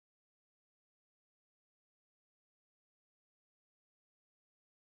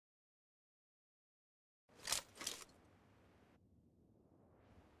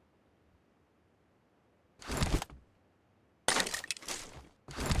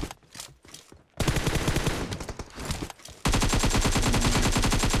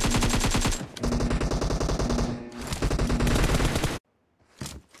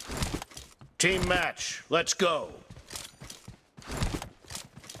Team match, let's go.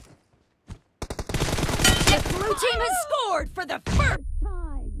 The blue team has scored for the first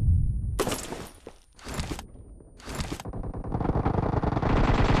time!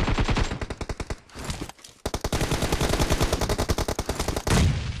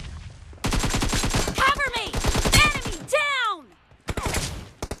 Cover me! Enemy down!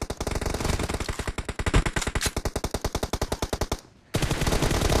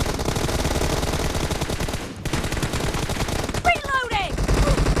 Reloading!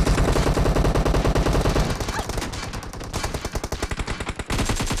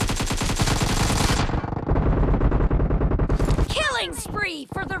 Killing spree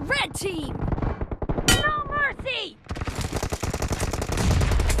for the red team! No mercy!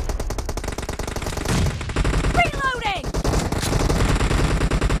 Reloading!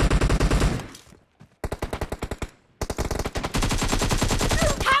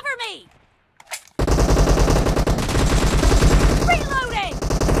 Cover me! Reloading!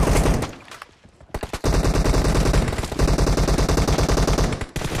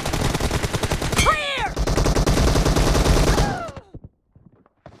 Clear!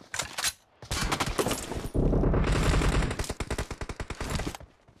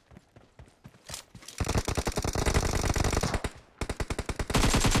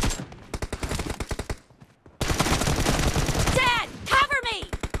 Dad, cover me!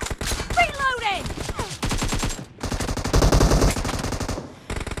 Reloading!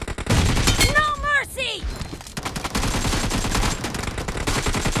 No mercy!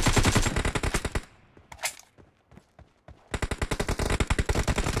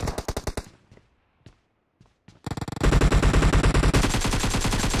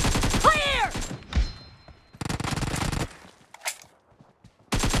 Clear!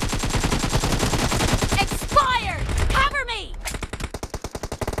 Expired! Cover me!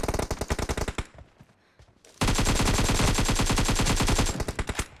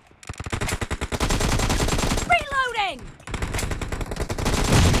 Reloading!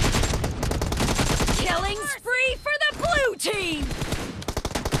 Killing spree for the blue team!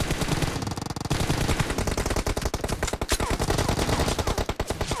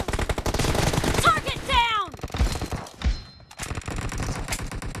 Target down!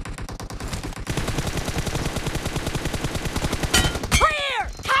 Clear!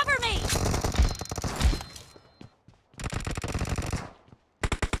 Cover me!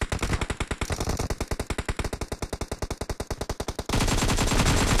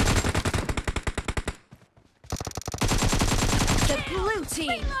 The blue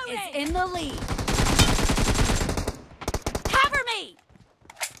team is in the lead. Cover me!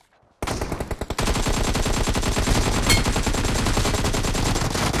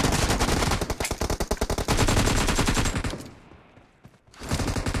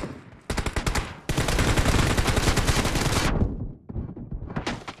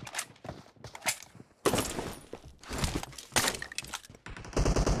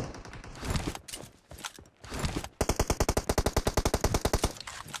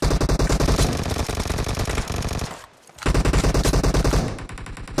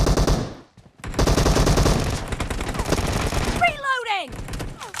 Reloading!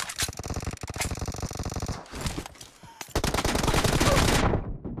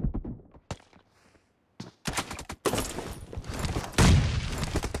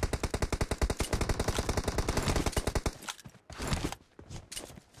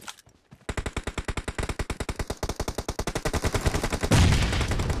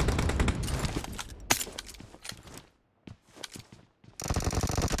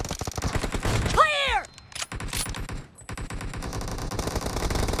 Clear!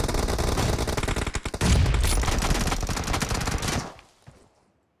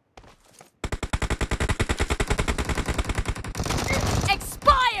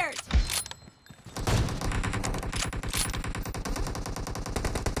 Expired!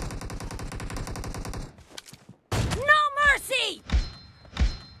 No mercy!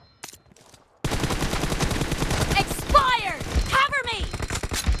 Expired! Cover me!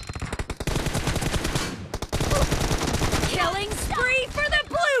 Killing spree for the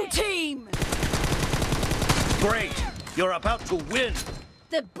blue team! Great, you're about to win.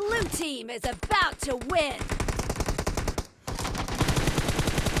 The blue team is about to win!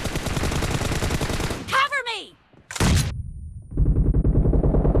 Cover me!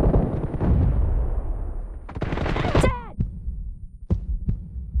 Dead!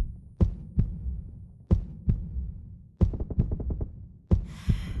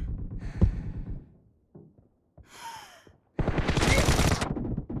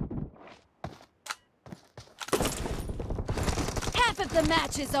 Half of the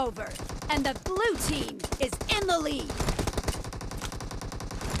match is over, And the blue team is in the lead.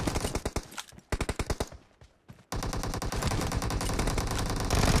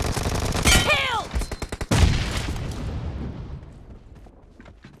 Killed!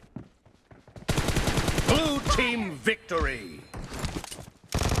 Blue team victory!